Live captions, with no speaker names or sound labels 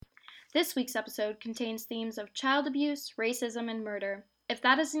This week's episode contains themes of child abuse, racism, and murder. If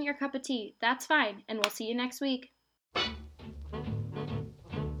that isn't your cup of tea, that's fine, and we'll see you next week.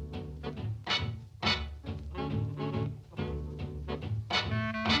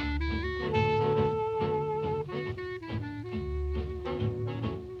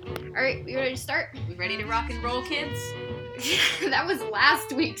 Alright, we ready to start? We ready to rock and roll, kids? That was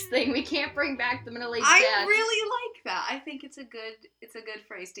last week's thing. We can't bring back the middle-aged I dad. really like that. I think it's a good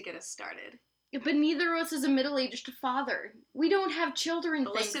phrase to get us started. But neither of us is a middle-aged father. We don't have children, The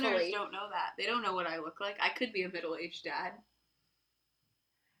thankfully. listeners don't know that. They don't know what I look like. I could be a middle-aged dad.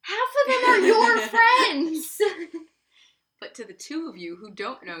 Half of them are your friends! But to the two of you who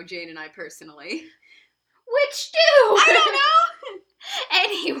don't know Jane and I personally... Which do? I don't know!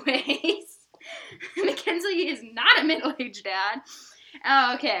 Anyways, Mackenzie is not a middle-aged dad.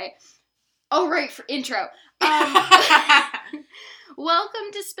 Okay. Oh, right, for intro.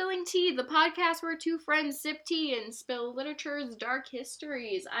 Welcome to Spilling Tea, the podcast where two friends sip tea and spill literature's dark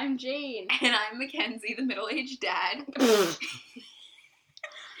histories. I'm Jane. And I'm Mackenzie, the middle-aged dad.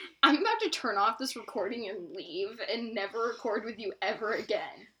 I'm about to turn off this recording and leave and never record with you ever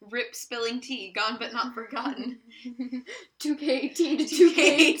again. Rip Spilling Tea, gone but not forgotten. 2K18 to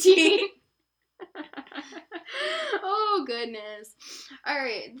 2K18. Oh, goodness.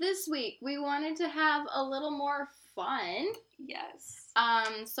 Alright, this week we wanted to have a little more fun. Yes.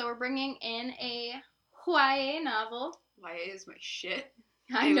 So we're bringing in a YA novel. YA is my shit.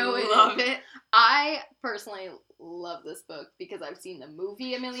 I know it. Love it. I personally love this book because I've seen the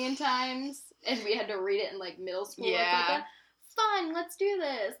movie a million times, and we had to read it in like middle school. Yeah. Like, fun, let's do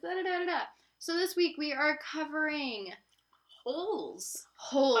this. Da, da, da, da, da. So this week we are covering Holes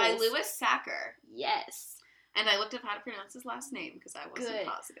Holes by Louis Sachar. Yes. And I looked up how to pronounce his last name because I wasn't Good.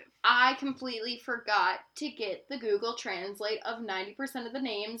 positive. I completely forgot to get the Google Translate of 90% of the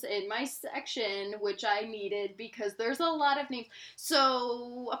names in my section, which I needed because there's a lot of names.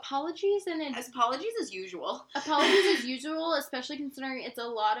 So, apologies Apologies as usual. Apologies as usual, especially considering it's a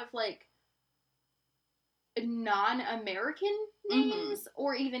lot of, like, non-American names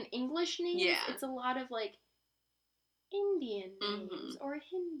or even English names. Yeah. It's a lot of, like, Indian names or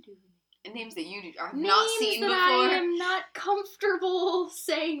Hindu names. And names that you have Names not seen that before. I am not comfortable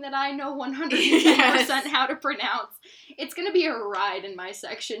saying that I know 110% Yes. how to pronounce. It's going to be a ride in my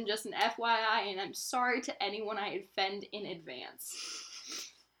section, just an FYI, and I'm sorry to anyone I offend in advance.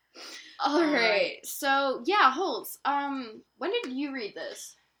 Alright, so, yeah, Holtz, when did you read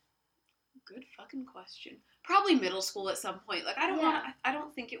this? Good fucking question. Probably middle school at some point. Like, I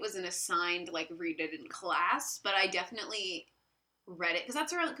don't think it was an assigned, like, read it in class, but I definitely read it,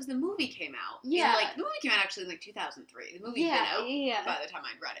 because the movie came out. Yeah. The movie came out actually in, like, 2003. The movie's been out by the time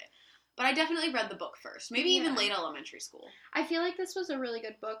I'd read it. But I definitely read the book first. Maybe even late elementary school. I feel like this was a really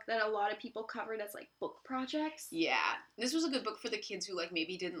good book that a lot of people covered as, like, book projects. Yeah. This was a good book for the kids who, like,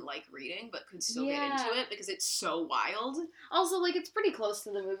 maybe didn't like reading, but could still get into it, because it's so wild. Also, like, it's pretty close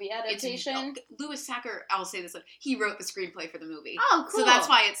to the movie adaptation. Louis Sachar, I'll say this, he wrote the screenplay for the movie. Oh, cool. So that's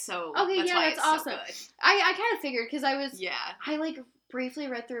why it's so, that's awesome. So good. I kind of figured, because Yeah. I, like, briefly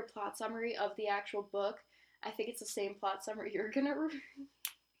read through a plot summary of the actual book. I think it's the same plot summary you're gonna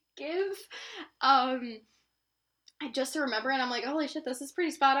give. Just to remember, and I'm like, holy shit, this is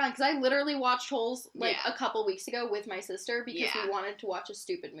pretty spot on, because I literally watched Holes, like, a couple weeks ago with my sister, because we wanted to watch a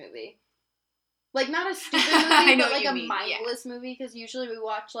stupid movie. Like, not a stupid movie, but, like, a mindless movie, because usually we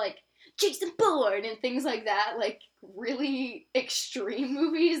watch, like, Jason Bourne and things like that, like, really extreme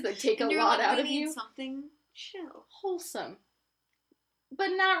movies that take a lot out of you. Something chill. Wholesome. But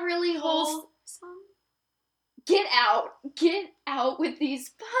not really wholesome. Get out with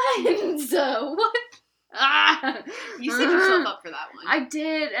these puns. What? You set yourself up for that one. I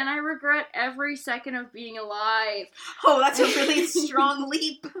did, and I regret every second of being alive. Oh, that's a really strong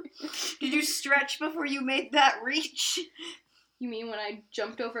leap. Did you stretch before you made that reach? You mean when I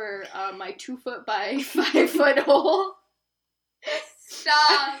jumped over my 2-foot by 5-foot hole?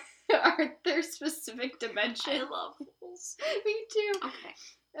 Stop. Are there specific dimensions? I love holes. Me too. Okay.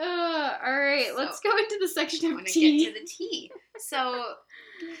 Alright, So, let's go into the section of I tea. get to the tea. So,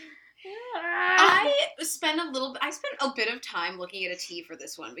 I spent a bit of time looking at a tea for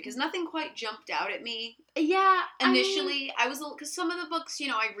this one, because nothing quite jumped out at me. Yeah. Initially, I was a little, because some of the books,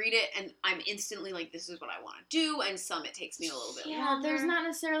 I read it and I'm instantly like, this is what I want to do, and some it takes me a little bit longer. There's not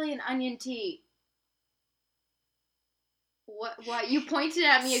necessarily an onion tea. What? You pointed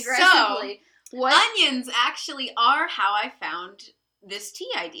at me aggressively. So, onions actually are how I found this tea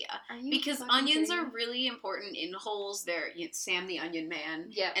idea because onions are really important in holes. They're Sam the Onion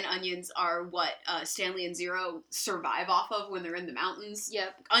Man, and onions are what Stanley and Zero survive off of when they're in the mountains.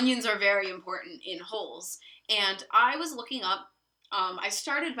 Yep, onions are very important in holes, and I was looking up. I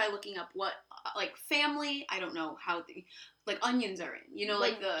started by looking up what like family. I don't know how the like onions are in,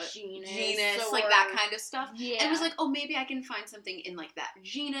 like the genus, like that kind of stuff. Yeah. And it was like, oh, maybe I can find something in like that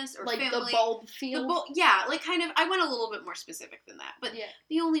genus or like family. the bulb field. Like kind of. I went a little bit more specific than that, but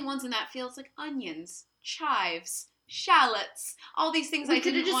the only ones in that field is like onions, chives, shallots, all these things. I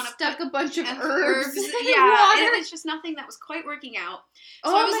didn't want to stuck a bunch of herbs. And it's just nothing that was quite working out.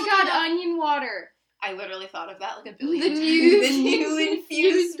 So oh my god, onion water. I literally thought of that like a billion times. The new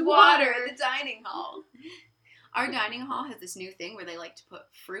infused water at the dining hall. Our dining hall has this new thing where they like to put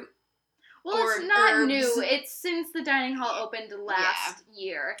fruit. Well, it's not new. It's since the dining hall opened last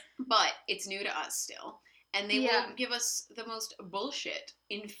year. But it's new to us still. And they will give us the most bullshit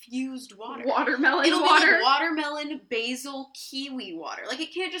infused water. Watermelon It'll water. Be like watermelon, basil, kiwi water. Like,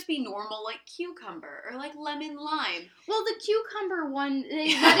 it can't just be normal, like, cucumber or, like, lemon lime. Well, the cucumber one,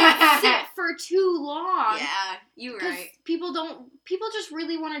 they let it sit for too long. Yeah, you're right. People just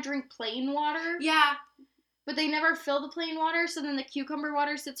really want to drink plain water. Yeah. But they never fill the plain water, so then the cucumber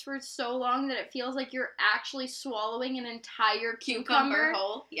water sits for so long that it feels like you're actually swallowing an entire cucumber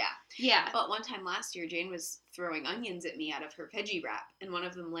whole. Yeah. Yeah. But one time last year, Jane was throwing onions at me out of her veggie wrap, and one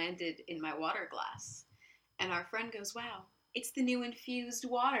of them landed in my water glass. And our friend goes, wow, it's the new infused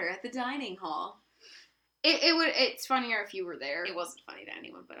water at the dining hall. It's funnier if you were there. It wasn't funny to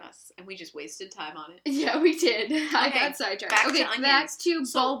anyone but us, and we just wasted time on it. Yeah, we did. Okay, I got sidetracked. Back to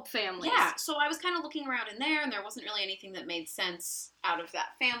bulb families. Yeah, so I was kind of looking around in there, and there wasn't really anything that made sense out of that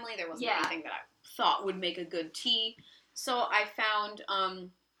family. There wasn't anything that I thought would make a good tea. So I found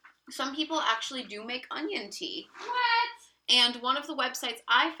some people actually do make onion tea. What? And one of the websites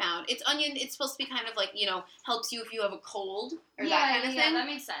I found, it's supposed to be kind of like, helps you if you have a cold or that kind of thing. Yeah, that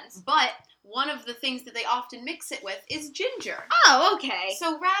makes sense. But one of the things that they often mix it with is ginger. Oh, okay.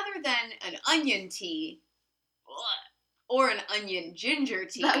 So rather than an onion tea or an onion ginger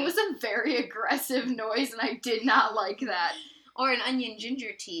tea. That was a very aggressive noise, and I did not like that. Or an onion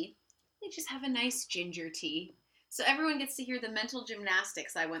ginger tea. They just have a nice ginger tea. So everyone gets to hear the mental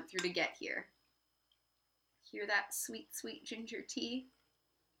gymnastics I went through to get here. Hear that sweet, sweet ginger tea?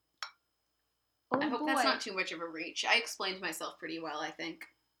 Oh, I hope that's not too much of a reach. I explained myself pretty well, I think.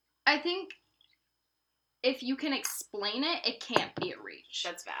 I think if you can explain it, it can't be a reach.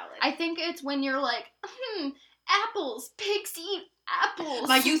 That's valid. I think it's when you're like, apples, pigs eat apples.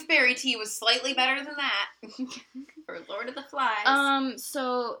 My youthberry tea was slightly better than that. For Lord of the Flies.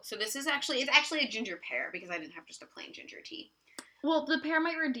 So this is actually a ginger pear because I didn't have just a plain ginger tea. Well, the pear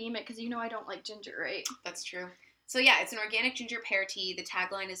might redeem it because I don't like ginger, right? That's true. So yeah, it's an organic ginger pear tea. The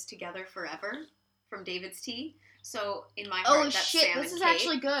tagline is "Together Forever" from David's Tea. So in my heart, that's Sam and Kate. This is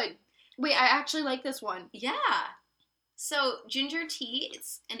actually good. Wait, I actually like this one. Yeah. So ginger tea,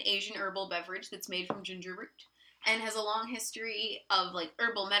 it's an Asian herbal beverage that's made from ginger root and has a long history of like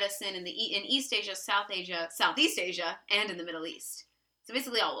herbal medicine in East Asia, Southeast Asia, and in the Middle East. So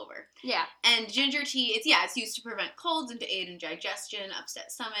basically all over. Yeah. And ginger tea, it's used to prevent colds and to aid in digestion,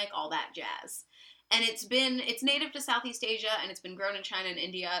 upset stomach, all that jazz. And it's native to Southeast Asia, and it's been grown in China and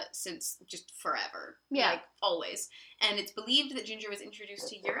India since just forever. Yeah. Like, always. And it's believed that ginger was introduced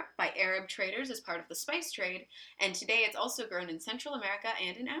to Europe by Arab traders as part of the spice trade, and today it's also grown in Central America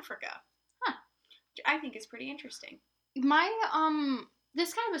and in Africa. Huh. Which I think is pretty interesting. This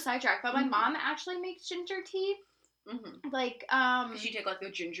is kind of a sidetrack, but my mom actually makes ginger tea. Mm-hmm. Like, Did you take, like,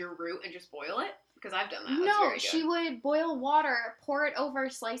 the ginger root and just boil it? Because I've done that. That's no, very good. She would boil water, pour it over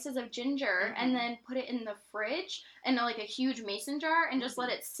slices of ginger, and then put it in the fridge in, like, a huge mason jar and just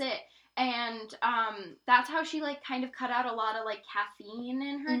let it sit. And, that's how she, like, kind of cut out a lot of, like, caffeine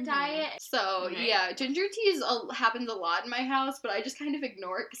in her diet. So, yeah, ginger tea happens a lot in my house, but I just kind of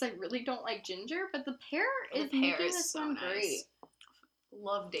ignore it because I really don't like ginger. But the pear is making this one great.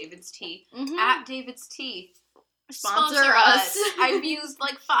 Love David's Tea. Mm-hmm. At David's Tea. Sponsor us. I've used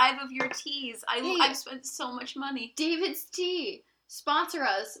like 5 of your teas. I've spent so much money. David's Tea. Sponsor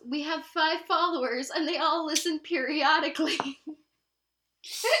us. We have 5 followers and they all listen periodically.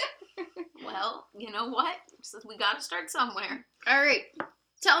 Well, you know what? We gotta start somewhere. Alright.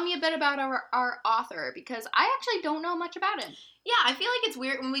 tell me a bit about our author, because I actually don't know much about him. Yeah, I feel like it's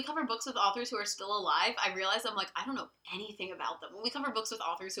weird when we cover books with authors who are still alive. I realize I'm like, I don't know anything about them. When we cover books with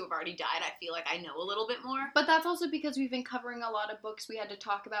authors who have already died, I feel like I know a little bit more. But that's also because we've been covering a lot of books we had to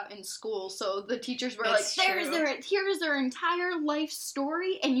talk about in school, so the teachers were here's their entire life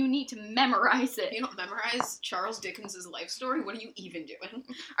story, and you need to memorize it. You don't memorize Charles Dickens' life story? What are you even doing?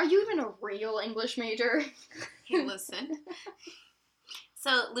 Are you even a real English major? Hey, listen.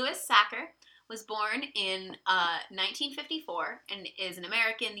 So, Louis Sachar was born in 1954 and is an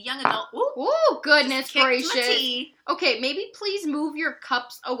American young adult. Ooh, goodness gracious. Okay, maybe please move your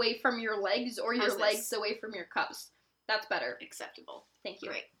cups away from your legs, or your legs away from your cups. That's better. Acceptable. Thank you.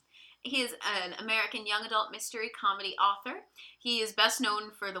 Great. He is an American young adult mystery comedy author. He is best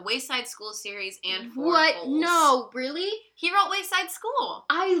known for the Wayside School series and for What? Holes. No, really? He wrote Wayside School.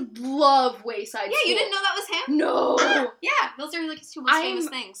 I love Wayside School. Yeah, you didn't know that was him? No. Yeah, those are like his two most famous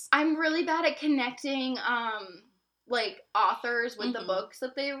things. I'm really bad at connecting like authors with the books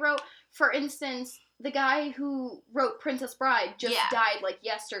that they wrote. For instance, the guy who wrote Princess Bride just died like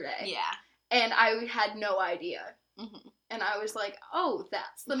yesterday. Yeah. And I had no idea. Mm-hmm. And I was like, oh,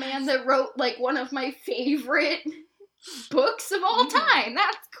 that's the man that wrote, like, one of my favorite books of all time.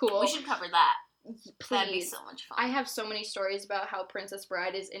 That's cool. We should cover that. Please. That'd be so much fun. I have so many stories about how Princess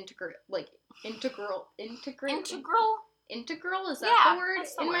Bride is integral? Integral? Integral? Is that the word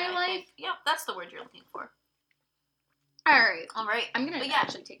in my life? Yep, that's the word you're looking for. All right. I'm going to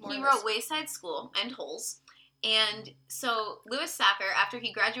actually take more of this. He wrote Wayside School and Holes. And so Louis Sachar, after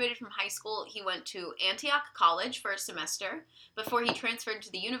he graduated from high school, he went to Antioch College for a semester before he transferred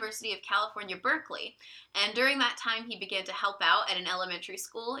to the University of California, Berkeley. And during that time, he began to help out at an elementary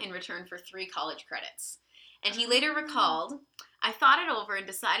school in return for 3 college credits. And he later recalled, I thought it over and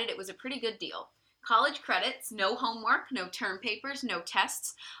decided it was a pretty good deal. College credits, no homework, no term papers, no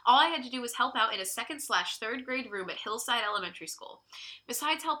tests. All I had to do was help out in a 2nd/3rd grade room at Hillside Elementary School.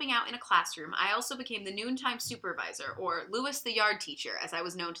 Besides helping out in a classroom, I also became the noontime supervisor, or Louis the yard teacher, as I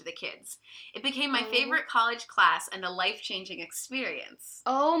was known to the kids. It became my favorite college class and a life-changing experience.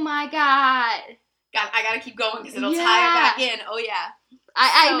 Oh my god. I gotta keep going because it'll tie it back in. Oh yeah.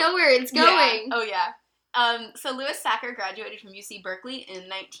 I know where it's going. Yeah. Oh yeah. So Louis Sachar graduated from UC Berkeley in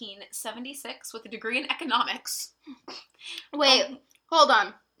 1976 with a degree in economics. Wait, hold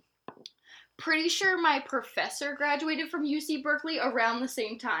on. Pretty sure my professor graduated from UC Berkeley around the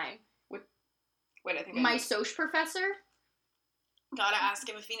same time. Wait, I think my Soc professor? Gotta ask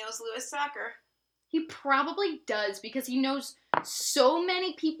him if he knows Louis Sachar. He probably does, because he knows so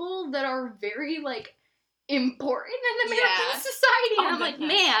many people that are very, like, important in American society. And I'm like,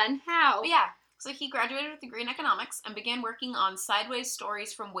 man, how? But yeah. So he graduated with a degree in economics and began working on Sideways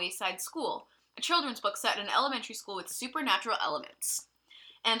Stories from Wayside School, a children's book set in an elementary school with supernatural elements.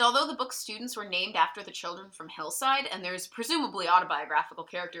 And although the book's students were named after the children from Hillside, and there's presumably autobiographical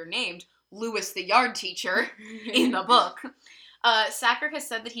character named Louis the yard teacher in the book, Sachar has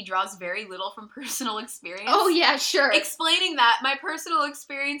said that he draws very little from personal experience. Oh, yeah, sure. Explaining that my personal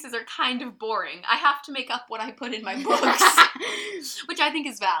experiences are kind of boring. I have to make up what I put in my books. Which I think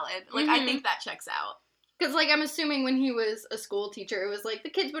is valid. Like, I think that checks out. Because, like, I'm assuming when he was a school teacher, it was like the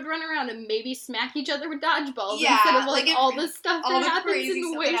kids would run around and maybe smack each other with dodgeballs instead of, like all the stuff that happens in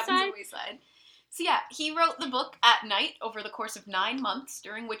the Wayside. So, yeah, he wrote the book at night over the course of 9 months,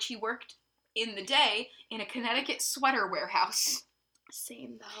 during which he worked in the day in a Connecticut sweater warehouse.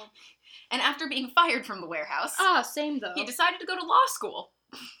 Same, though. And after being fired from the warehouse... same, though. He decided to go to law school.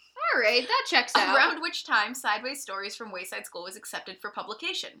 All right, that checks out. Around which time Sideways Stories from Wayside School was accepted for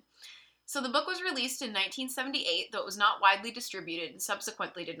publication. So the book was released in 1978, though it was not widely distributed and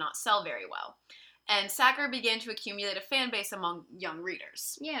subsequently did not sell very well. And Sachar began to accumulate a fan base among young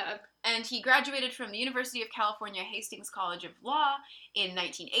readers. Yeah. And he graduated from the University of California Hastings College of Law in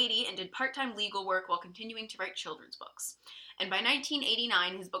 1980 and did part-time legal work while continuing to write children's books. And by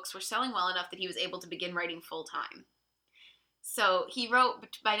 1989, his books were selling well enough that he was able to begin writing full-time. So he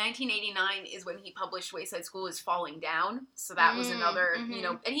wrote, by 1989 is when he published Wayside School is Falling Down. So that was another,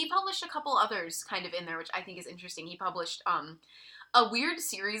 and he published a couple others kind of in there, which I think is interesting. He published a weird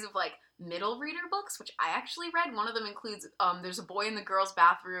series of, like, middle reader books, which I actually read. One of them includes, There's a Boy in the Girl's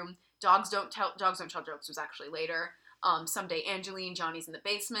Bathroom, Dogs Don't Tell Jokes was actually later, Someday Angeline, Johnny's in the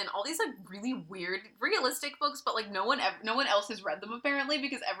Basement, all these, like, really weird, realistic books, but, like, no one else has read them, apparently,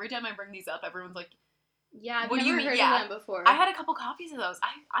 because every time I bring these up, everyone's like, yeah, I've never heard of them before. I had a couple copies of those.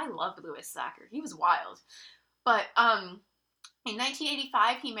 I loved Louis Sachar. He was wild. But, in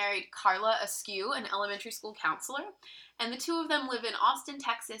 1985, he married Carla Askew, an elementary school counselor, and the two of them live in Austin,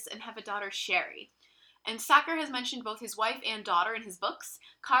 Texas, and have a daughter, Sherry. And Sacker has mentioned both his wife and daughter in his books.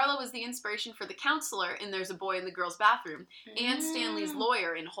 Carla was the inspiration for the counselor in There's a Boy in the Girl's Bathroom, and Stanley's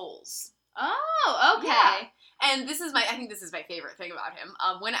lawyer in Holes. Oh, okay. Yeah. And I think this is my favorite thing about him.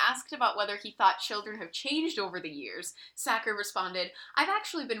 When asked about whether he thought children have changed over the years, Sacker responded, "I've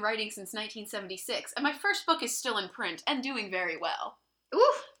actually been writing since 1976, and my first book is still in print and doing very well."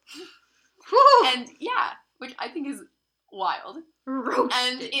 Oof. And yeah, which I think is wild. Roasted.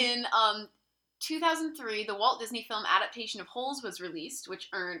 And in 2003, the Walt Disney film adaptation of Holes was released, which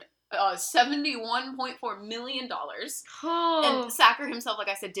earned $71.4 million. Oh. And Sacker himself, like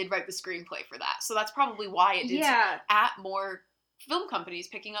I said, did write the screenplay for that. So that's probably why it did at more film companies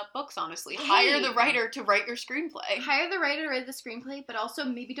picking up books, honestly. Hey. Hire the writer to write your screenplay. Hire the writer to write the screenplay, but also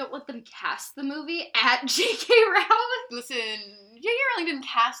maybe don't let them cast the movie at J.K. Rowling. Listen, J.K. Rowling didn't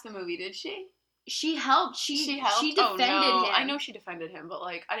cast the movie, did she? She helped. She defended him. I know she defended him, but,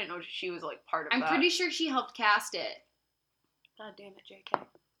 like, I didn't know she was, like, part of that. I'm pretty sure she helped cast it. God damn it, J.K.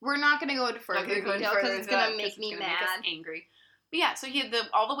 We're not going to go into further detail because it's going to make me mad. Make us angry. But yeah, so he had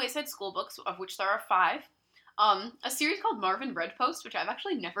all the Wayside School books, of which there are 5. A series called Marvin Redpost, which I've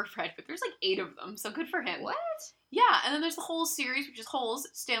actually never read, but there's like 8 of them, so good for him. What? Yeah, and then there's the whole series, which is Holes,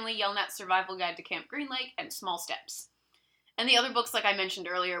 Stanley Yelnats' Survival Guide to Camp Green Lake, and Small Steps. And the other books, like I mentioned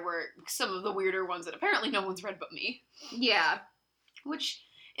earlier, were some of the weirder ones that apparently no one's read but me. Yeah. Which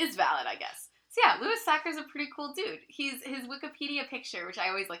is valid, I guess. So yeah, Louis Sacker's a pretty cool dude. His Wikipedia picture, which I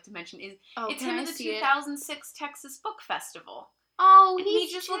always like to mention, is it's him at the 2006 Texas Book Festival. Oh, and he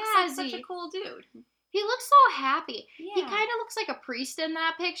just looks like such a cool dude. He looks so happy. Yeah. He kind of looks like a priest in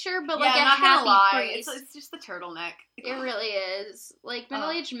that picture, but like a happy priest. It's just the turtleneck. It really is. Like,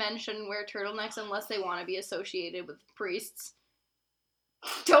 middle-aged men shouldn't wear turtlenecks unless they want to be associated with priests.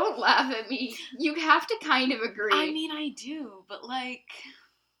 Don't laugh at me. You have to kind of agree. I mean, I do, but like...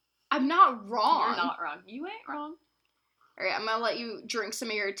 I'm not wrong. You're not wrong. You ain't wrong. Alright, I'm gonna let you drink some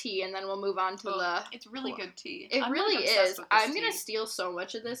of your tea, and then we'll move on to the... It's really good tea. I'm really is. I'm gonna steal so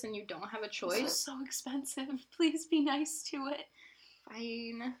much of this, and you don't have a choice. This is so expensive. Please be nice to it.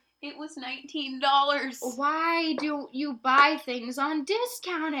 Fine. It was $19. Why do you buy things on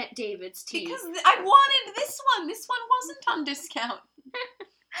discount at David's Tea? Because I wanted this one. This one wasn't on discount.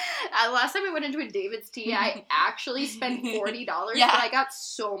 Last time I went into a David's Tea, I actually spent $40, but I got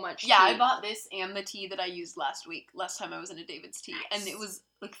so much tea. Yeah, I bought this and the tea that I used last time I was in a David's Tea, and it was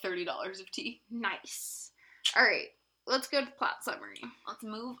like $30 of tea. Nice. Alright, let's go to plot summary. Let's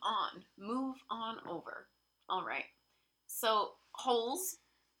move on. Move on over. Alright. So, Holes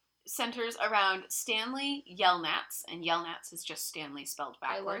centers around Stanley Yelnats, and Yelnats is just Stanley spelled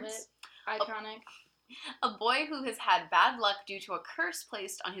backwards. I love it. Iconic. A boy who has had bad luck due to a curse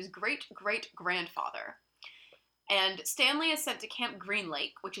placed on his great-great-grandfather. And Stanley is sent to Camp Green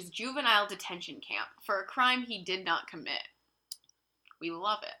Lake, which is juvenile detention camp, for a crime he did not commit. We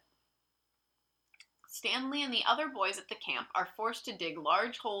love it. Stanley and the other boys at the camp are forced to dig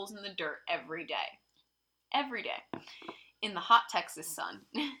large holes in the dirt every day. Every day. In the hot Texas sun.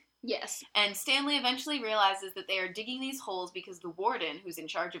 Yes. And Stanley eventually realizes that they are digging these holes because the warden, who's in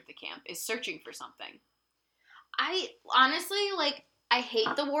charge of the camp, is searching for something. I honestly, I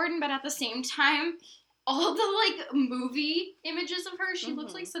hate the warden, but at the same time, all the, movie images of her, she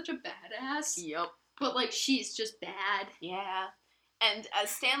looks like such a badass. Yep. But, she's just bad. Yeah. And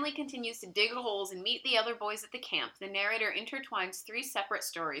as Stanley continues to dig holes and meet the other boys at the camp, the narrator intertwines 3 separate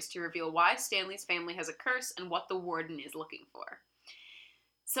stories to reveal why Stanley's family has a curse and what the warden is looking for.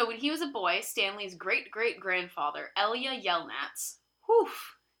 So when he was a boy, Stanley's great-great-grandfather, Elia Yelnats,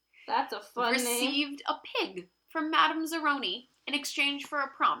 that's a fun received a pig from Madame Zeroni in exchange for a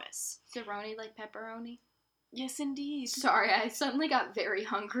promise. Zeroni like pepperoni? Yes, indeed. Sorry, I suddenly got very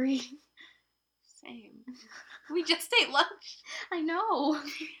hungry. Same. We just ate lunch. I know.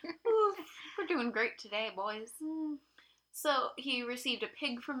 We're doing great today, boys. So, he received a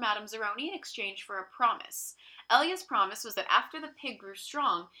pig from Madame Zeroni in exchange for a promise. Elia's promise was that after the pig grew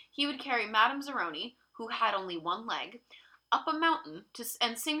strong, he would carry Madame Zeroni, who had only one leg, up a mountain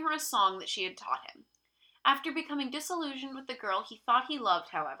and sing her a song that she had taught him. After becoming disillusioned with the girl he thought he loved,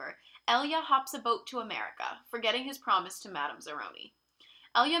 however, Elia hops a boat to America, forgetting his promise to Madame Zeroni.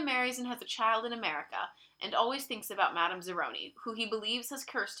 Elia marries and has a child in America, and always thinks about Madame Zeroni, who he believes has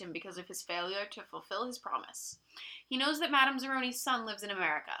cursed him because of his failure to fulfill his promise. He knows that Madame Zeroni's son lives in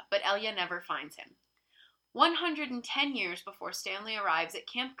America, but Elia never finds him. 110 years before Stanley arrives at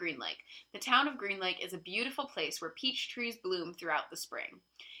Camp Green Lake, the town of Green Lake is a beautiful place where peach trees bloom throughout the spring.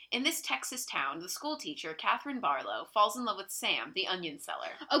 In this Texas town, the school teacher, Catherine Barlow, falls in love with Sam, the onion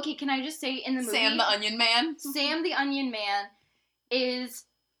seller. Okay, can I just say in the movie... Sam the Onion Man? Sam the Onion Man is,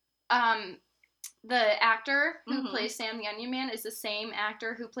 the actor who plays Sam the Onion Man is the same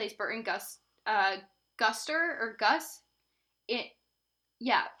actor who plays Burton Gus.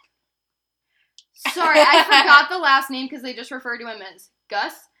 Yeah. Sorry, I forgot the last name because they just refer to him as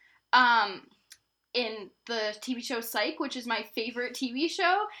Gus. In the TV show Psych, which is my favorite TV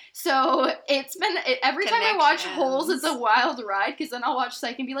show. So it's been, every time I watch Holes, it's a wild ride, because then I'll watch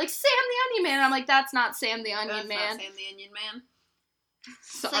Psych and be like, Sam the Onion Man. And I'm like, that's not Sam the Onion Man. That's not Sam the Onion Man.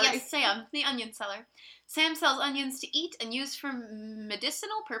 Sorry. So yes, Sam, the onion seller. Sam sells onions to eat and use for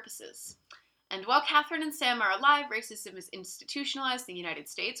medicinal purposes. And while Catherine and Sam are alive, racism is institutionalized in the United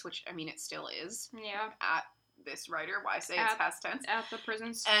States, which, I mean, it still is. Yeah. At this writer, why say it's past tense. At the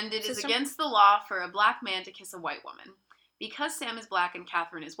prisons. And it is against the law for a black man to kiss a white woman. Because Sam is black and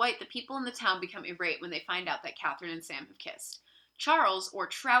Catherine is white, the people in the town become irate when they find out that Catherine and Sam have kissed. Charles, or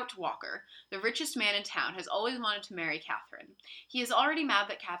Trout Walker, the richest man in town, has always wanted to marry Catherine. He is already mad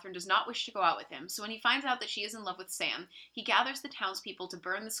that Catherine does not wish to go out with him, so when he finds out that she is in love with Sam, he gathers the townspeople to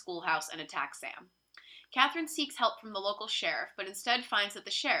burn the schoolhouse and attack Sam. Catherine seeks help from the local sheriff, but instead finds that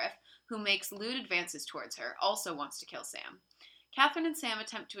the sheriff, who makes lewd advances towards her, also wants to kill Sam. Catherine and Sam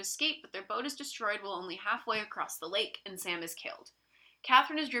attempt to escape, but their boat is destroyed while only halfway across the lake, and Sam is killed.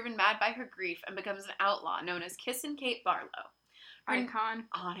 Catherine is driven mad by her grief and becomes an outlaw known as Kissin' Kate Barlow. Icon.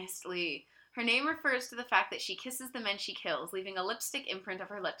 Honestly. Her name refers to the fact that she kisses the men she kills, leaving a lipstick imprint of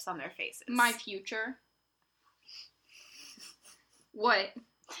her lips on their faces. My future. What?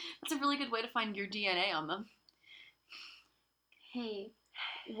 That's a really good way to find your DNA on them. Hey,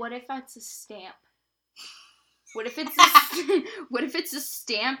 what if that's a stamp? What if it's a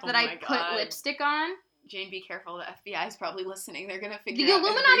stamp that I put lipstick on? Jane, be careful. The FBI is probably listening. They're gonna figure out. The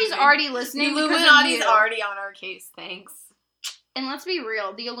Illuminati's already listening. The Illuminati's already on our case. Thanks. And let's be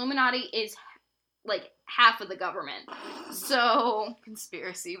real. The Illuminati is like half of the government. So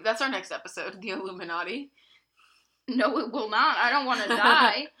conspiracy. That's our next episode. The Illuminati. No, it will not. I don't want to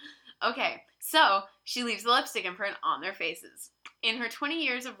die. Okay, so she leaves the lipstick imprint on their faces. In her 20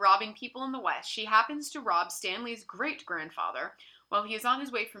 years of robbing people in the West, she happens to rob Stanley's great-grandfather while he is on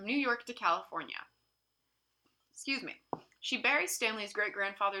his way from New York to California. Excuse me. She buries Stanley's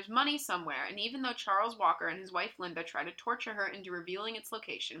great-grandfather's money somewhere, and even though Charles Walker and his wife Linda try to torture her into revealing its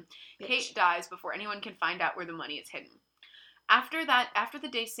location, Kate dies before anyone can find out where the money is hidden. After the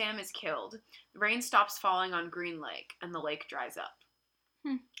day Sam is killed, the rain stops falling on Green Lake, and the lake dries up.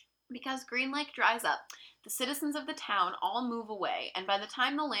 Because Green Lake dries up, the citizens of the town all move away, and by the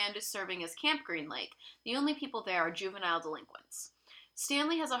time the land is serving as Camp Green Lake, the only people there are juvenile delinquents.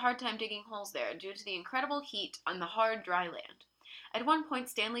 Stanley has a hard time digging holes there due to the incredible heat on the hard, dry land. At one point,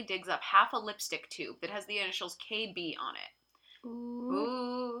 Stanley digs up half a lipstick tube that has the initials KB on it.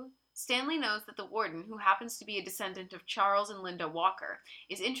 Ooh. Stanley knows that the warden, who happens to be a descendant of Charles and Linda Walker,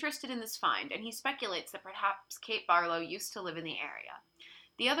 is interested in this find, and he speculates that perhaps Kate Barlow used to live in the area.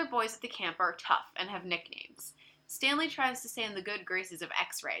 The other boys at the camp are tough and have nicknames. Stanley tries to stay in the good graces of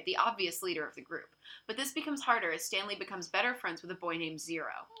X-Ray, the obvious leader of the group, but this becomes harder as Stanley becomes better friends with a boy named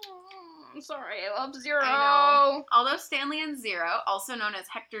Zero. I'm sorry, I love Zero. I know. Although Stanley and Zero, also known as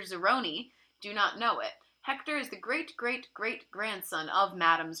Hector Zeroni, do not know it, Hector is the great-great-great-grandson of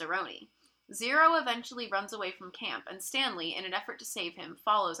Madame Zeroni. Zero eventually runs away from camp, and Stanley, in an effort to save him,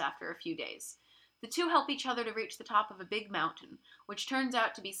 follows after a few days. The two help each other to reach the top of a big mountain, which turns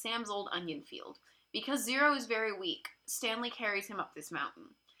out to be Sam's old onion field. Because Zero is very weak, Stanley carries him up this mountain.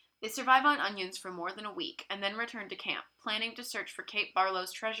 They survive on onions for more than a week, and then return to camp, planning to search for Kate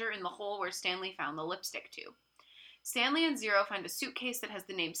Barlow's treasure in the hole where Stanley found the lipstick tube. Stanley and Zero find a suitcase that has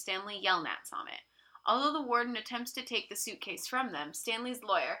the name Stanley Yelnats on it. Although the warden attempts to take the suitcase from them, Stanley's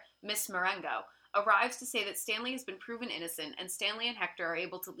lawyer, Miss Marengo, arrives to say that Stanley has been proven innocent, and Stanley and Hector are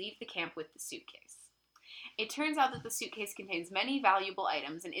able to leave the camp with the suitcase. It turns out that the suitcase contains many valuable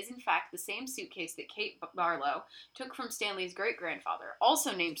items and is in fact the same suitcase that Kate Barlow took from Stanley's great-grandfather,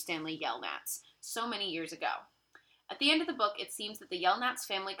 also named Stanley Yelnats, so many years ago. At the end of the book, it seems that the Yelnats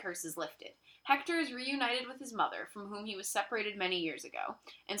family curse is lifted. Hector is reunited with his mother, from whom he was separated many years ago,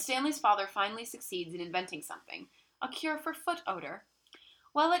 and Stanley's father finally succeeds in inventing something, a cure for foot odor.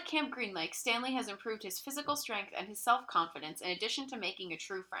 While at Camp Green Lake, Stanley has improved his physical strength and his self-confidence in addition to making a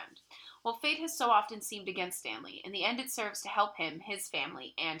true friend. While fate has so often seemed against Stanley, in the end it serves to help him, his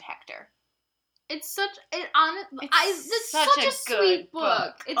family, and Hector. It's such a sweet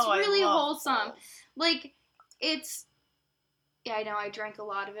book. It's really wholesome. Books. Like, it's... Yeah, I know, I drank a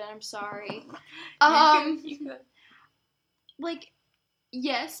lot of it, I'm sorry. Like,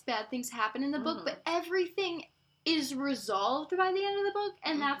 yes, bad things happen in the book, but everything is resolved by the end of the book,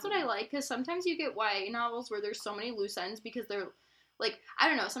 and that's what I like, because sometimes you get YA novels where there's so many loose ends because they're, like, I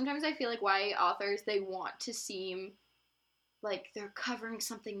don't know, sometimes I feel like YA authors, they want to seem like they're covering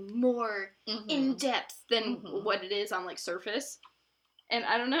something more in-depth than what it is on, like, surface. And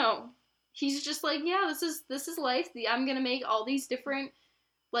I don't know. He's just like, yeah, this is life. I'm gonna make all these different,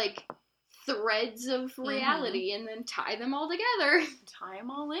 like, threads of reality and then tie them all together. Tie them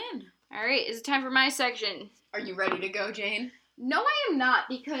all in. All right, is it time for my section? Are you ready to go, Jane? No, I am not,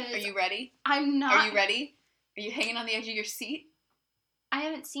 because... Are you ready? I'm not. Are you ready? Are you hanging on the edge of your seat? I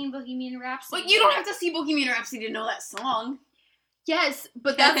haven't seen Bohemian Rhapsody. But you don't have to see Bohemian Rhapsody to know that song. Yes,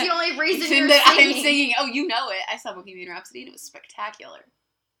 but that's the only reason you're that singing. I'm singing. Oh, you know it. I saw Bohemian Rhapsody and it was spectacular.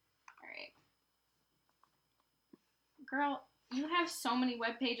 Alright. Girl, you have so many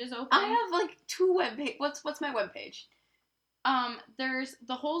web pages open. I have like 2 web pages. What's my web page? There's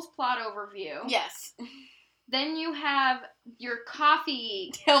the whole plot overview. Yes. Then you have your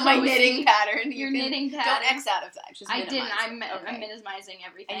coffee. My knitting pattern. Your knitting pattern. Don't X out of that. Just I didn't. I'm minimizing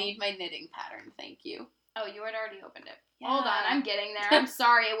everything. I need my knitting pattern. Thank you. Oh, you had already opened it. Yeah. Hold on, I'm getting there. I'm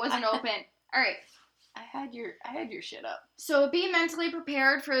sorry, it wasn't open. All right. I had your shit up. So be mentally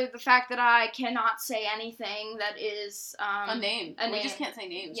prepared for the fact that I cannot say anything that is a name. We just can't say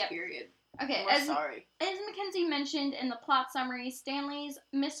names. Yep. Period. Okay. We're sorry. As Mackenzie mentioned in the plot summary, Stanley's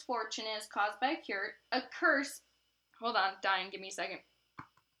misfortune is caused by a curse. Hold on, dying. Give me a second.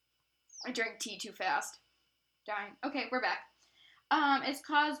 I drank tea too fast. Dying. Okay, we're back. It's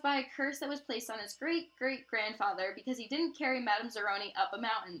caused by a curse that was placed on his great-great-grandfather because he didn't carry Madame Zeroni up a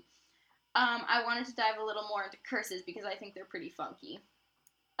mountain. I wanted to dive a little more into curses because I think they're pretty funky.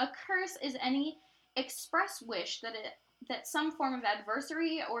 A curse is any express wish that some form of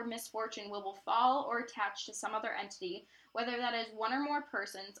adversity or misfortune will befall or attach to some other entity, whether that is one or more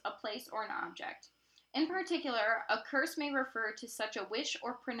persons, a place, or an object. In particular, a curse may refer to such a wish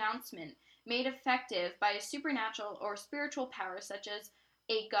or pronouncement made effective by a supernatural or spiritual power such as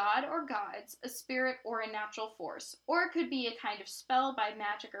a god or gods, a spirit, or a natural force, or it could be a kind of spell by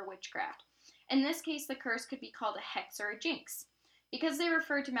magic or witchcraft. In this case, the curse could be called a hex or a jinx. Because they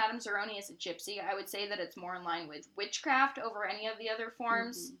refer to Madame Zeroni as a gypsy, I would say that it's more in line with witchcraft over any of the other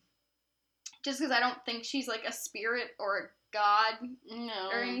forms. Just because I don't think she's like a spirit or a god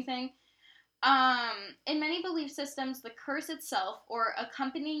or anything. In many belief systems, the curse itself or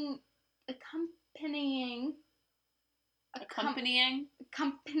accompanying,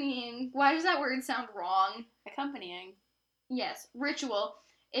 why does that word sound wrong? Accompanying. Yes, ritual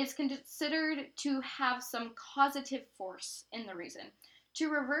is considered to have some causative force in the reason. To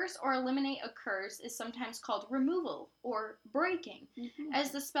reverse or eliminate a curse is sometimes called removal or breaking,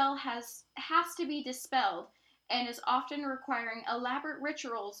 as the spell has to be dispelled and is often requiring elaborate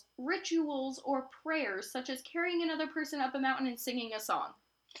rituals or prayers, such as carrying another person up a mountain and singing a song.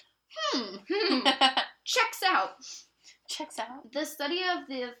 Checks out. The study of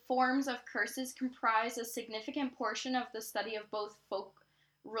the forms of curses comprise a significant portion of the study of both folk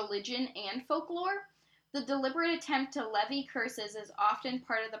religion and folklore. The deliberate attempt to levy curses is often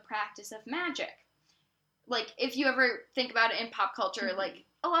part of the practice of magic. Like, if you ever think about it in pop culture, like,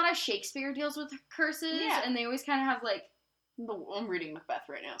 a lot of Shakespeare deals with curses, and they always kind of have, like... I'm reading Macbeth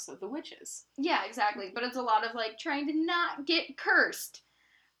right now, so the witches. Yeah, exactly. But it's a lot of, like, trying to not get cursed.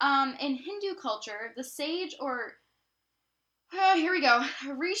 In Hindu culture, the sage or... here we go.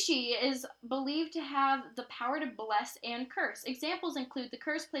 Rishi is believed to have the power to bless and curse. Examples include the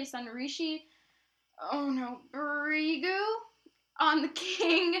curse placed on Rishi... Brigu, on the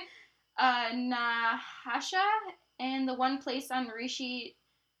king Nahasha, and the one placed on Rishi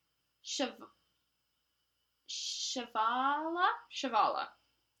Shavala.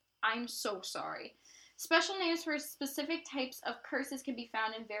 I'm so sorry. Special names for specific types of curses can be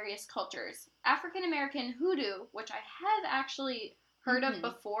found in various cultures. African American hoodoo, which I have actually heard of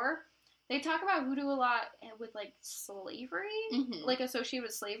before, they talk about hoodoo a lot with, like, slavery, like, associated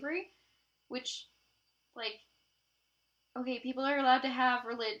with slavery, which... Like, okay, people are allowed to have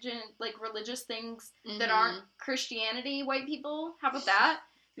religion, like, religious things that aren't Christianity, white people. How about that?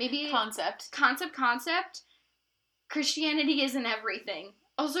 Maybe... Concept. Christianity isn't everything.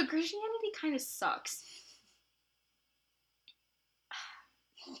 Also, Christianity kind of sucks.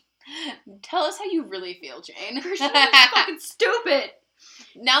 Tell us how you really feel, Jane. Christianity's fucking stupid.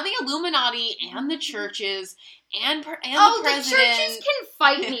 Now the Illuminati and the churches and the president... the churches can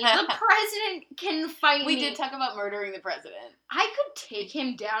fight me. The president can fight me. We did talk about murdering the president. I could take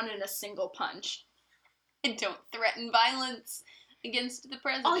him down in a single punch. And don't threaten violence against the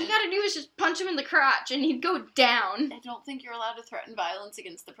president. All you gotta do is just punch him in the crotch and he'd go down. I don't think you're allowed to threaten violence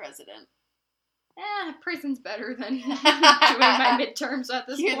against the president. prison's better than doing my midterms at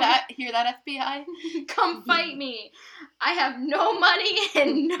this point. Hear that, FBI? Come fight me. I have no money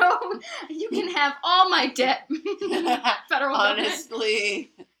and you can have all my debt. Federal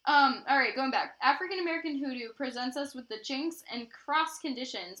Honestly. Alright, going back. African American hoodoo presents us with the jinx and cross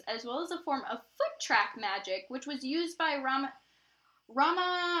conditions, as well as a form of foot track magic, which was used by Ramandeep?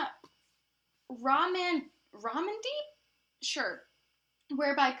 Sure.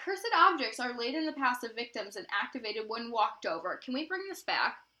 Whereby cursed objects are laid in the paths of victims and activated when walked over. Can we bring this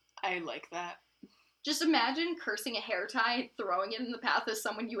back? I like that. Just imagine cursing a hair tie, throwing it in the path of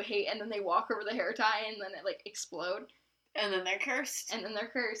someone you hate, and then they walk over the hair tie and then it, explode. And then they're cursed.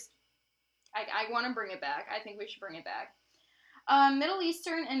 I want to bring it back. I think we should bring it back. Middle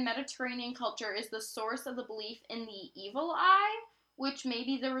Eastern and Mediterranean culture is the source of the belief in the evil eye, which may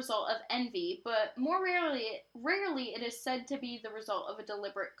be the result of envy, but more rarely it is said to be the result of a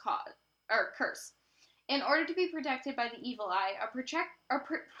deliberate curse. In order to be protected by the evil eye,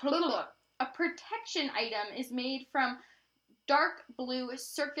 a protection item is made from dark blue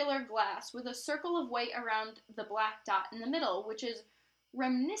circular glass with a circle of white around the black dot in the middle, which is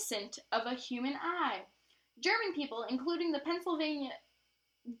reminiscent of a human eye. German people, including the Pennsylvania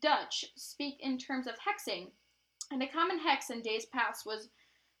Dutch, speak in terms of hexing, and a common hex in days past was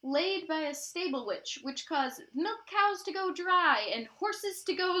laid by a stable witch, which caused milk cows to go dry and horses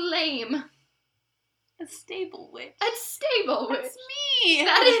to go lame. A stable witch? A stable witch. That's me!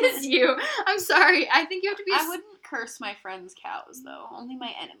 That is you. I'm sorry. I think you have to be... I wouldn't curse my friends' cows, though. Only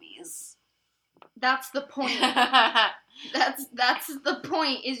my enemies. That's the point. That's the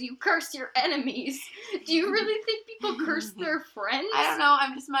point, is you curse your enemies. Do you really think people curse their friends? I don't know.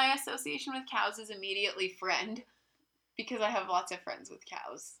 My association with cows is immediately friend. Because I have lots of friends with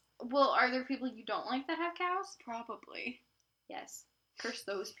cows. Well, are there people you don't like that have cows? Probably. Yes. Curse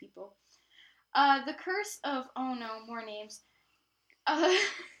those people. The curse of... Oh no, more names.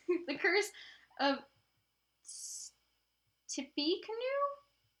 The curse of Tippecanoe,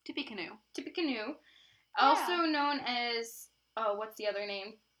 also known as... Oh, what's the other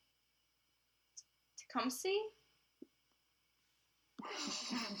name? Tecumseh?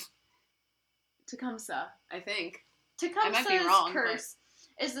 Tecumseh, I think. Tecumseh's curse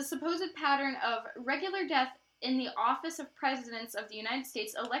is the supposed pattern of regular death in the office of presidents of the United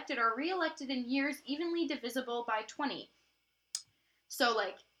States, elected or re-elected in years evenly divisible by 20. So,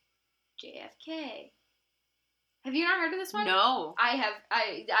 JFK. Have you not heard of this one? No. I have.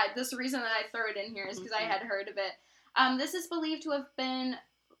 This is the reason that I throw it in here is because I had heard of it. This is believed to have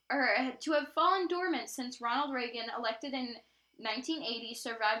fallen dormant since Ronald Reagan, elected in 1980,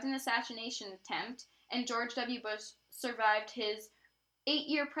 survived an assassination attempt, and George W. Bush survived his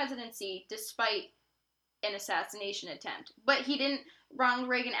 8-year presidency despite an assassination attempt. But he didn't... Ronald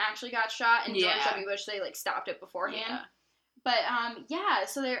Reagan actually got shot, and George W. Bush, they, stopped it beforehand. Yeah. But,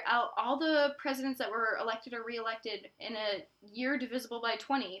 so all the presidents that were elected or re-elected in a year divisible by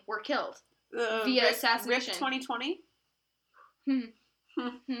 20 were killed via assassination. RIP 2020? Can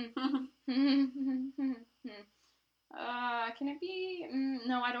it be...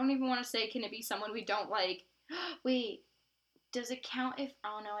 no, I don't even want to say can it be someone we don't like. Wait, does it count if...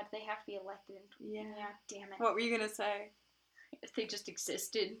 Oh, no, they have to be elected in... Yeah, damn it. What were you going to say? If they just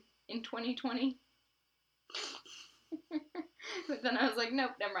existed in 2020. But then I was like,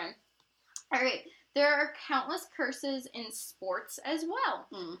 nope, never mind. Alright, there are countless curses in sports as well.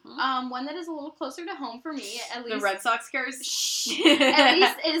 Mm-hmm. One that is a little closer to home for me, at least... The Red Sox curse? At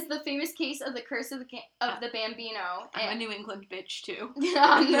least is the famous case of the curse of the Bambino. I'm a New England bitch, too.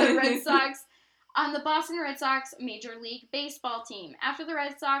 On the Red Sox... On the Boston Red Sox Major League Baseball team. After the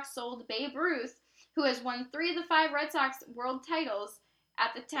Red Sox sold Babe Ruth, who has won 3 of the 5 Red Sox world titles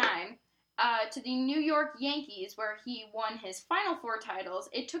at the time, to the New York Yankees, where he won his final 4 titles,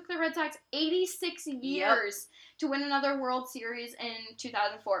 it took the Red Sox 86 years to win another World Series in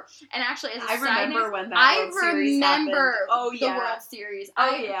 2004. And actually, as a side note, when that World Series happened. The World Series.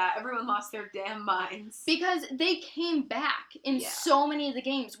 Everyone lost their damn minds. Because they came back in so many of the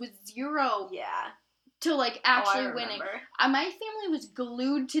games with 0 to actually winning. My family was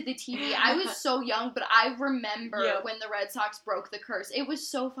glued to the TV. I was so young, but I remember when the Red Sox broke the curse. It was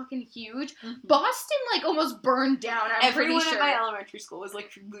so fucking huge. Mm-hmm. Boston almost burned down. Everyone at my elementary school was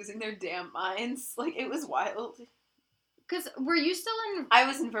losing their damn minds. It was wild. Because were you still in? I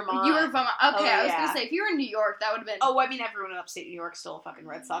was in Vermont. You were in Vermont. Okay, I was gonna say if you were in New York, that would have been. Oh, I mean everyone in upstate New York's still a fucking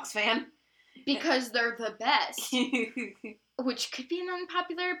Red Sox fan. Because they're the best. Which could be an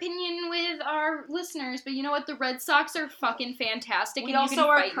unpopular opinion with our listeners, but you know what? The Red Sox are fucking fantastic. We also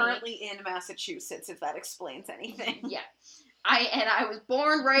are currently in Massachusetts, if that explains anything. Yeah. I was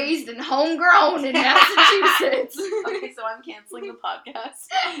born, raised, and homegrown in Massachusetts. Okay, so I'm canceling the podcast.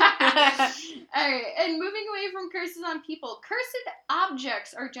 Alright, and moving away from curses on people, cursed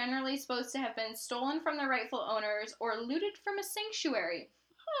objects are generally supposed to have been stolen from their rightful owners or looted from a sanctuary.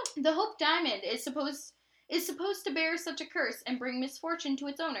 The Hope Diamond is supposed to bear such a curse and bring misfortune to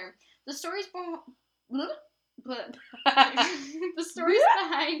its owner. The stories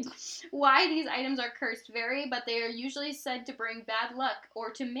behind why these items are cursed vary, but they are usually said to bring bad luck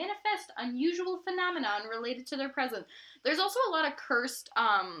or to manifest unusual phenomenon related to their presence. There's also a lot of cursed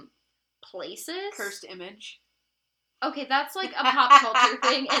places. Cursed image. Okay, that's like a pop culture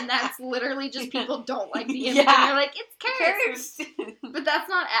thing, and that's literally just people don't like the image, and they're like, it's cursed. But that's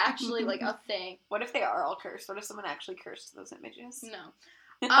not actually, like, a thing. What if they are all cursed? What if someone actually cursed those images? No.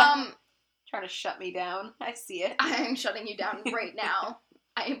 Trying to shut me down. I see it. I am shutting you down right now.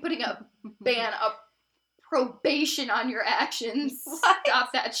 I am putting a ban, a probation on your actions. What?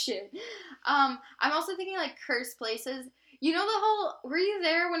 Stop that shit. I'm also thinking, like, cursed places. You know the whole, were you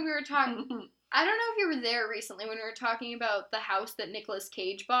there when we were talking... I don't know if you were there recently when we were talking about the house that Nicolas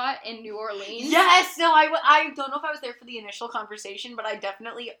Cage bought in New Orleans. Yes! No, I don't know if I was there for the initial conversation, but I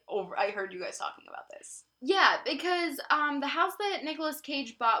definitely I heard you guys talking about this. Yeah, because the house that Nicolas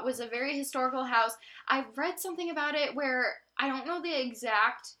Cage bought was a very historical house. I've read something about it where, I don't know the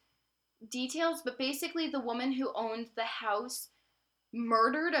exact details, but basically the woman who owned the house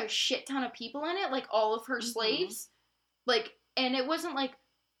murdered a shit ton of people in it, like all of her slaves. Like, and it wasn't like,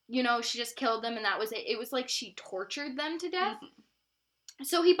 you know, she just killed them and that was it. It was like she tortured them to death.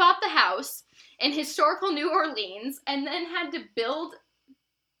 So he bought the house in historical New Orleans and then had to build...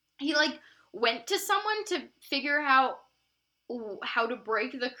 He, like, went to someone to figure out how to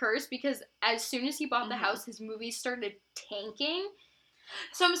break the curse because as soon as he bought the house, his movies started tanking.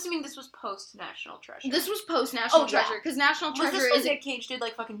 So I'm assuming this was post-National Treasure. This was post-National Treasure, because National Treasure is... Was this when Nick Cage did,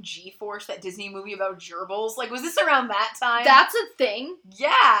 like, fucking G-Force, that Disney movie about gerbils? Like, was this around that time? That's a thing?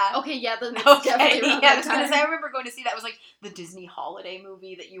 Yeah. Okay, yeah, then it's definitely around that time. Because I remember going to see that. It was, like, the Disney holiday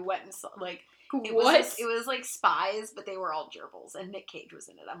movie that you went and saw, like... It was, like, spies, but they were all gerbils, and Nick Cage was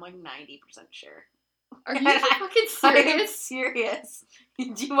in it. I'm, like, 90% sure. Are you fucking serious? I'm serious.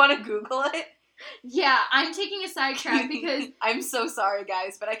 Do you want to Google it? Yeah, I'm taking a sidetrack because... I'm so sorry,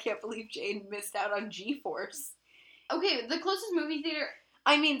 guys, but I can't believe Jane missed out on G-Force. Okay, the closest movie theater...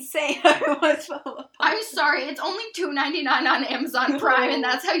 I mean, say I was... I'm sorry, it's only $2.99 on Amazon Prime, and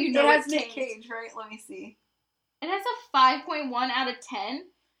that's how you know it has Nick Cage, right? Let me see. It has a 5.1 out of 10.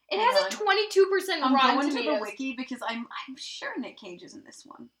 It has a 22% Rotten Tomatoes. I'm going to the wiki because I'm sure Nick Cage is in this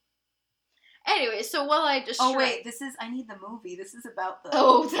one. Anyway, so while I just... Oh, wait, I need the movie. This is about the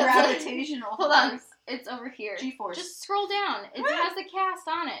gravitational Hold on, it's over here. G-Force. Just scroll down. It has the cast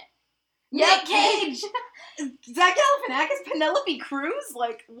on it. Nick Cage! Zach Galifianakis, Penelope Cruz?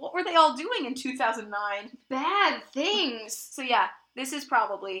 Like, what were they all doing in 2009? Bad things. So yeah, this is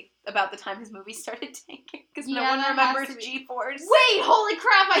probably about the time his movie started tanking, because no one remembers G-Force. Wait, holy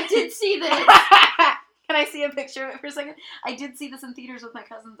crap, I did see this! Can I see a picture of it for a second? I did see this in theaters with my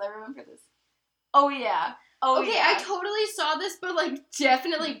cousins, I remember this. Oh, yeah. Okay, I totally saw this, but, like,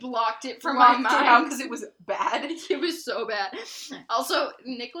 definitely blocked it from my mind. Because it was bad. It was so bad. Also,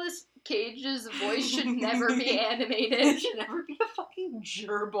 Nicolas Cage's voice should never be animated. It should never be a fucking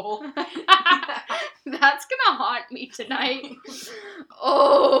gerbil. That's gonna haunt me tonight.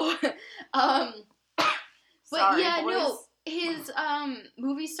 Oh. But sorry, yeah, boys. no. His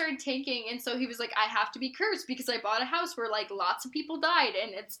movies started tanking, and so he was like, I have to be cursed because I bought a house where, like, lots of people died,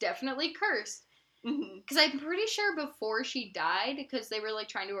 and it's definitely cursed. Because I'm pretty sure before she died, because they were, like,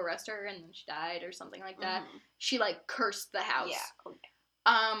 trying to arrest her, and then she died, or something like that, she, like, cursed the house. Yeah. Okay.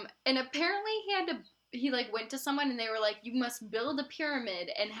 And apparently he, like, went to someone, and they were like, you must build a pyramid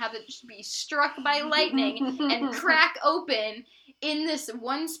and have it be struck by lightning and crack open in this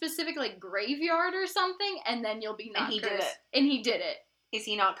one specific, like, graveyard or something, and then you'll be not cursed. Did it. And he did it. Is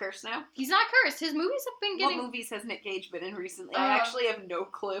he not cursed now? He's not cursed. His movies have been getting... What movies has Nick Cage been in recently? I actually have no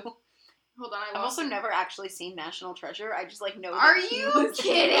clue. Hold on, I've also never actually seen National Treasure. I just, like, know Are you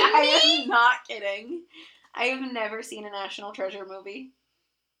kidding me? I am not kidding. I have never seen a National Treasure movie.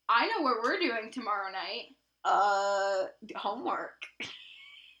 I know what we're doing tomorrow night. Homework.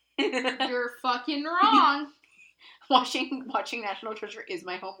 You're fucking wrong. Watching National Treasure is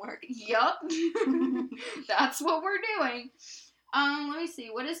my homework. Yup. That's what we're doing. Let me see.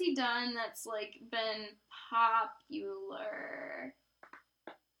 What has he done that's, like, been popular?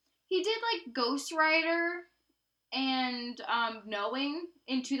 He did, like, Ghost Rider and Knowing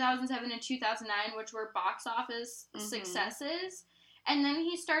in 2007 and 2009, which were box office successes. And then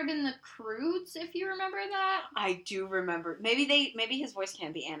he starred in The Croods, if you remember that. I do remember. Maybe his voice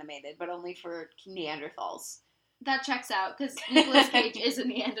can be animated, but only for Neanderthals. That checks out, because Nicolas Cage is a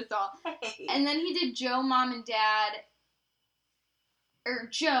Neanderthal. Hey. And then he did Joe, Mom and Dad. Or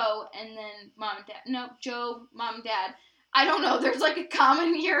Joe, and then Mom and Dad. No, Joe, Mom and Dad. I don't know. There's like a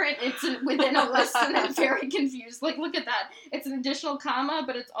comma here, and it's within a list, and I'm very confused. Like, look at that. It's an additional comma,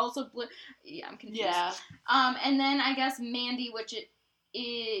 but it's also blue. Yeah, I'm confused. Yeah. And then I guess Mandy, which it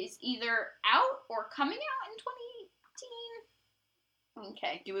is either out or coming out in 2018.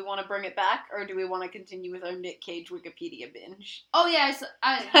 Okay. Do we want to bring it back, or do we want to continue with our Nick Cage Wikipedia binge? Oh, yes.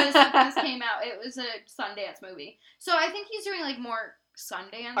 This came out. It was a Sundance movie. So I think he's doing, like, more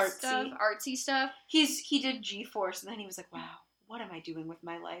Sundance artsy stuff. He did G-Force, and then he was like, wow, what am I doing with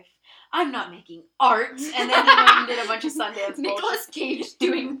my life? I'm not making art. And then he went and did a bunch of Sundance Nicolas Cage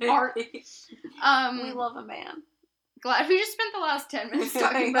doing art. We love a man. Glad we just spent the last 10 minutes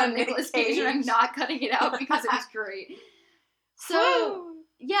talking about Nicolas Cage, and I'm not cutting it out because it was great. So,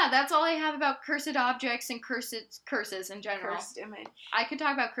 yeah, that's all I have about cursed objects and curses in general. Cursed image. I could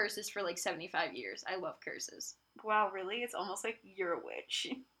talk about curses for like 75 years. I love curses. Wow, really? It's almost like you're a witch.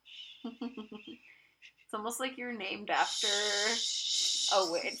 It's almost like you're named after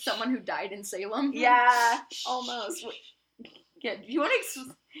a witch. Someone who died in Salem? Yeah, almost. Yeah, do you want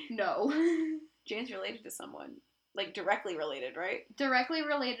to... No. Jane's related to someone. Like, directly related, right? Directly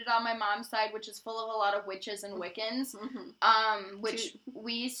related on my mom's side, which is full of a lot of witches and Wiccans. Mm-hmm. Which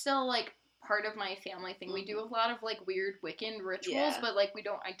we still, like, part of my family thing. Mm-hmm. We do a lot of, like, weird Wiccan rituals, but, like, we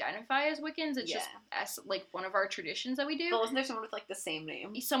don't identify as Wiccans. It's just, as, like, one of our traditions that we do. But wasn't there someone with, like, the same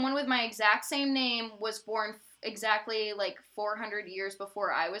name? Someone with my exact same name was born exactly, like, 400 years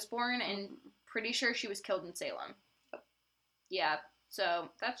before I was born, and pretty sure she was killed in Salem. Yeah. So,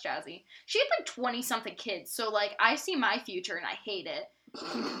 that's jazzy. She had, like, 20-something kids, so, like, I see my future, and I hate it.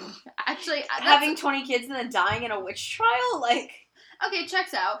 Actually, having 20 kids and then dying in a witch trial? Like... Okay,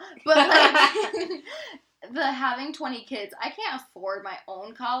 checks out. But, like, the having 20 kids, I can't afford my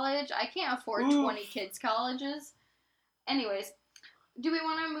own college. I can't afford 20 kids' colleges. Anyways, do we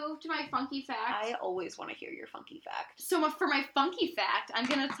want to move to my funky fact? I always want to hear your funky fact. So for my funky fact, I'm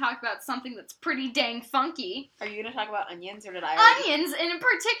going to talk about something that's pretty dang funky. Are you going to talk about onions, or did I already? Onions, and in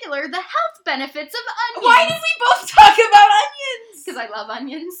particular, the health benefits of onions. Why did we both talk about onions? Because I love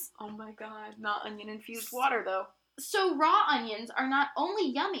onions. Oh my god, not onion-infused water, though. So raw onions are not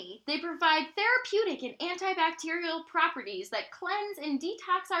only yummy, they provide therapeutic and antibacterial properties that cleanse and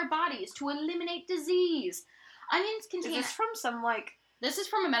detox our bodies to eliminate disease. Onions contain... Is this from some, like... This is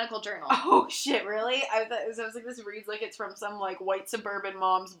from a medical journal. Oh, shit, really? I was like, this reads like it's from some, like, white suburban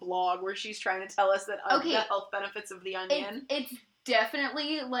mom's blog where she's trying to tell us that the health benefits of the onion. It's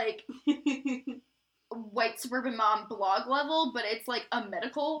definitely, like, white suburban mom blog level, but it's, like, a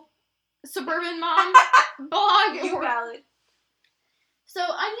medical suburban mom blog. You're valid. So,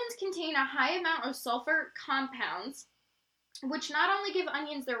 onions contain a high amount of sulfur compounds, which not only give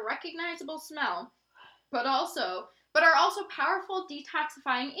onions their recognizable smell, but are also powerful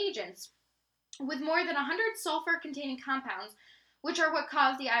detoxifying agents. With more than 100 sulfur-containing compounds, which are what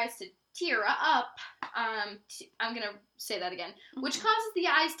cause the eyes to tear up. I'm going to say that again. Which causes the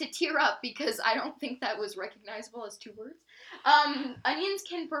eyes to tear up, because I don't think that was recognizable as 2 words. Onions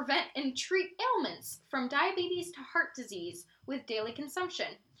can prevent and treat ailments from diabetes to heart disease with daily consumption.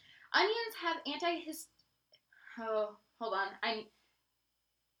 Onions have Oh, hold on.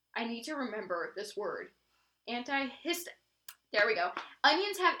 I need to remember this word. There we go.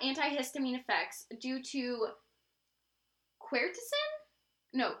 Onions have antihistamine effects due to quercetin.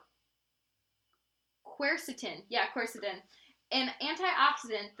 Yeah, quercetin. An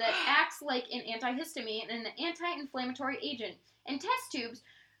antioxidant that acts like an antihistamine and an anti-inflammatory agent. In test tubes,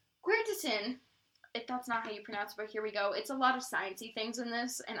 quercetin, that's not how you pronounce it, but here we go. It's a lot of sciencey things in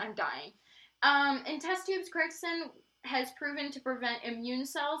this, and I'm dying. In test tubes, quercetin has proven to prevent immune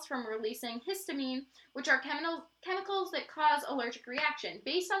cells from releasing histamine, which are chemicals that cause allergic reaction.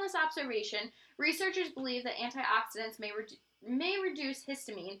 Based on this observation, researchers believe that antioxidants may reduce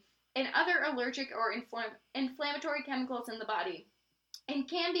histamine and other allergic or inflammatory chemicals in the body, and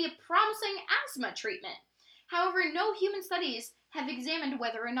can be a promising asthma treatment. However, no human studies have examined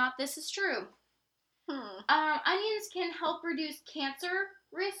whether or not this is true. Onions can help reduce cancer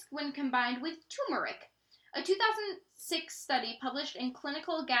risk when combined with turmeric. A 2006 study published in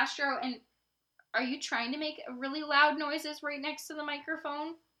Clinical Gastro and... Are you trying to make really loud noises right next to the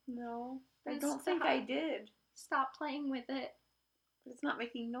microphone? No, I don't think I did. Stop playing with it. But it's not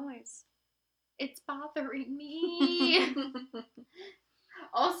making noise. It's bothering me.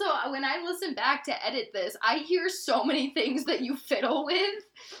 Also, when I listen back to edit this, I hear so many things that you fiddle with,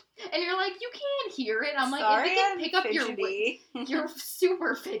 and you're like, you can't hear it. I'm like, sorry, if it can pick up fidgety. you're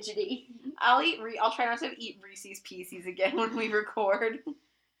super fidgety. I'll try not to eat Reese's Pieces again when we record.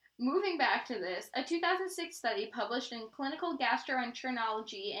 Moving back to this, a 2006 study published in Clinical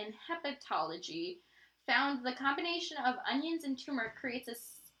Gastroenterology and Hepatology found the combination of onions and turmeric creates a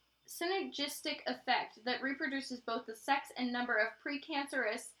synergistic effect that reproduces both the sex and number of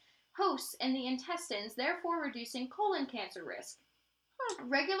precancerous hosts in the intestines, therefore reducing colon cancer risk.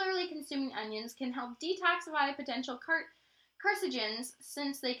 Regularly consuming onions can help detoxify potential carcinogens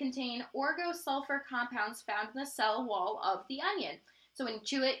since they contain orgosulfur compounds found in the cell wall of the onion. So when you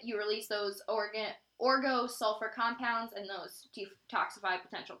chew it, you release those orgosulfur compounds, and those detoxify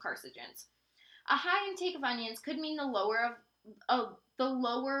potential carcinogens. A high intake of onions could mean the lowering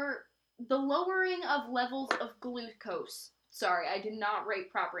of levels of glucose. Sorry, I did not write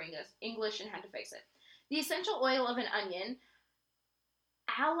proper English and had to fix it. The essential oil of an onion,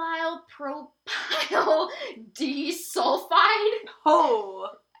 allyl propyl disulfide. Oh.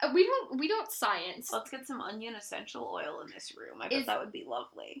 We don't science. Let's get some onion essential oil in this room. I bet that would be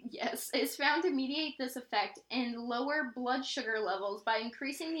lovely. Yes, is found to mediate this effect and lower blood sugar levels by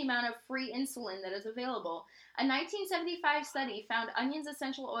increasing the amount of free insulin that is available. A 1975 study found onion's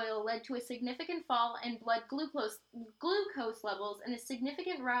essential oil led to a significant fall in blood glucose levels and a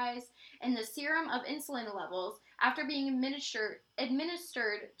significant rise in the serum of insulin levels after being administered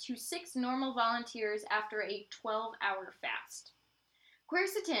to 6 normal volunteers after a 12-hour fast.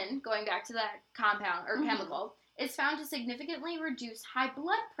 Quercetin, going back to that compound or chemical, is found to significantly reduce high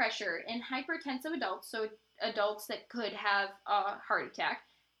blood pressure in hypertensive adults, so adults that could have a heart attack.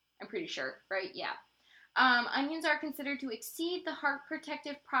 I'm pretty sure, right? Yeah. Onions are considered to exceed the heart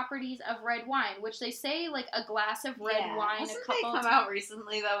protective properties of red wine, which they say like a glass of red wine. Hasn't they come out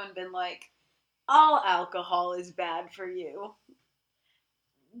recently though and been like, all alcohol is bad for you?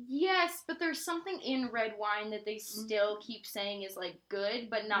 Yes, but there's something in red wine that they still keep saying is, like, good,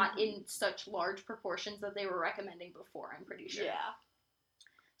 but not in such large proportions that they were recommending before, I'm pretty sure. Yeah.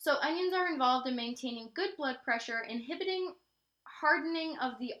 So onions are involved in maintaining good blood pressure, inhibiting hardening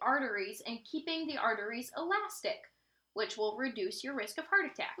of the arteries, and keeping the arteries elastic, which will reduce your risk of heart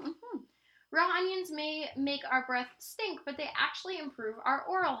attack. Raw onions may make our breath stink, but they actually improve our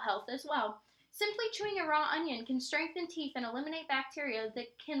oral health as well. Simply chewing a raw onion can strengthen teeth and eliminate bacteria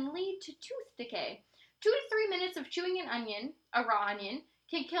that can lead to tooth decay. 2 to 3 minutes of chewing a raw onion,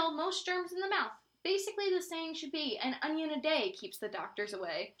 can kill most germs in the mouth. Basically, the saying should be, an onion a day keeps the doctors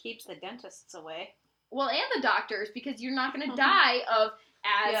away. Keeps the dentists away. Well, and the doctors, because you're not going to die of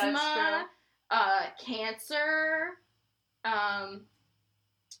asthma, cancer,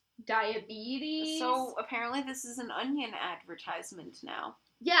 diabetes. So, apparently this is an onion advertisement now.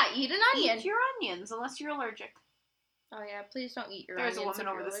 Yeah, eat an onion. Eat your onions, unless you're allergic. Oh yeah, please don't eat your onions. There was a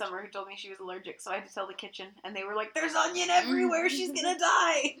woman over the summer who told me she was allergic, so I had to tell the kitchen, and they were like, there's onion everywhere, she's gonna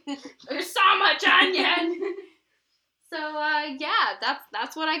die! There's so much onion! So, yeah,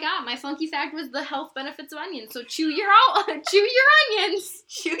 that's what I got. My funky fact was the health benefits of onions, so chew your onions! Chew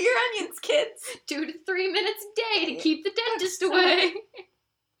your onions, kids! 2 to 3 minutes a day to keep the dentist away!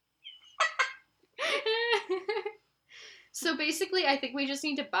 So basically, I think we just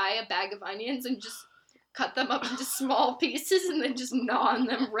need to buy a bag of onions and just cut them up into small pieces and then just gnaw on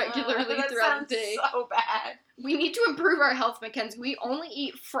them regularly throughout the day. So bad. We need to improve our health, Mackenzie. We only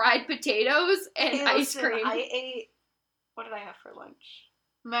eat fried potatoes and ice cream. I ate, what did I have for lunch?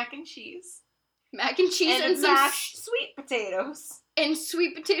 Mac and cheese. Mac and cheese and some mashed sweet potatoes. And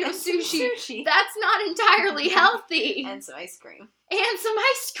sweet potato sushi. That's not entirely healthy. And some ice cream. And some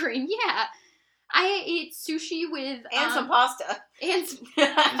ice cream, yeah. I ate sushi with... And some pasta. And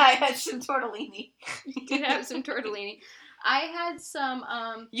I had some tortellini. You did have some tortellini. I had some...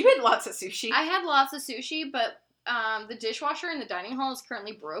 You had lots of sushi. I had lots of sushi, but the dishwasher in the dining hall is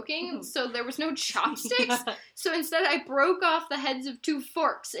currently broken, so there was no chopsticks. So instead I broke off the heads of 2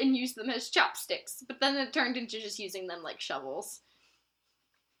 forks and used them as chopsticks. But then it turned into just using them like shovels.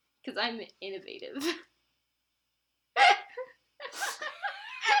 Because I'm innovative.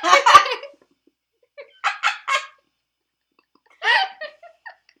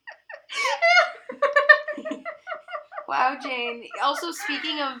 Wow, Jane. Also,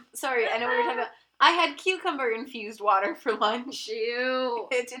 speaking of... Sorry, I know we were talking about... I had cucumber-infused water for lunch. Ew.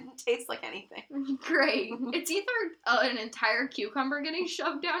 It didn't taste like anything. Great. It's either an entire cucumber getting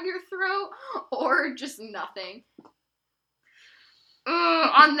shoved down your throat, or just nothing.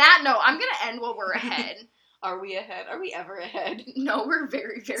 On that note, I'm going to end while we're ahead. Are we ahead? Are we ever ahead? No, we're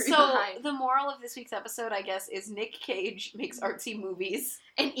very, very behind. So, the moral of this week's episode, I guess, is Nick Cage makes artsy movies.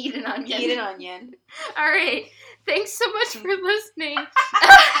 And eat an onion. Eat an onion. All right. Thanks so much for listening.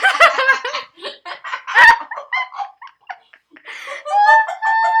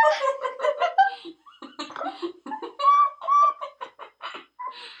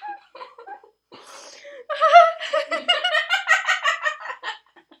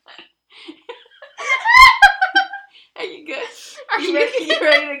 Are you good? Are you ready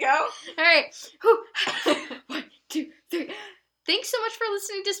to go? All right. 1, 2, 3. Thanks so much for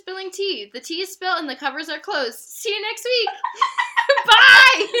listening to Spilling Tea. The tea is spilled and the covers are closed. See you next week.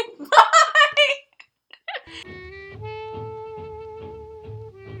 Bye. Bye.